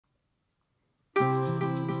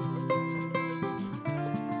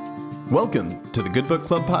Welcome to the Good Book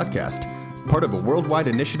Club podcast, part of a worldwide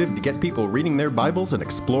initiative to get people reading their Bibles and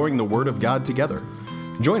exploring the Word of God together.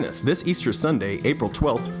 Join us this Easter Sunday, April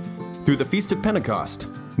 12th, through the Feast of Pentecost,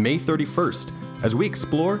 May 31st, as we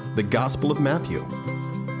explore the Gospel of Matthew.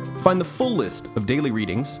 Find the full list of daily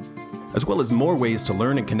readings, as well as more ways to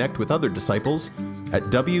learn and connect with other disciples at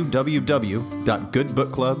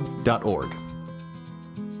www.goodbookclub.org.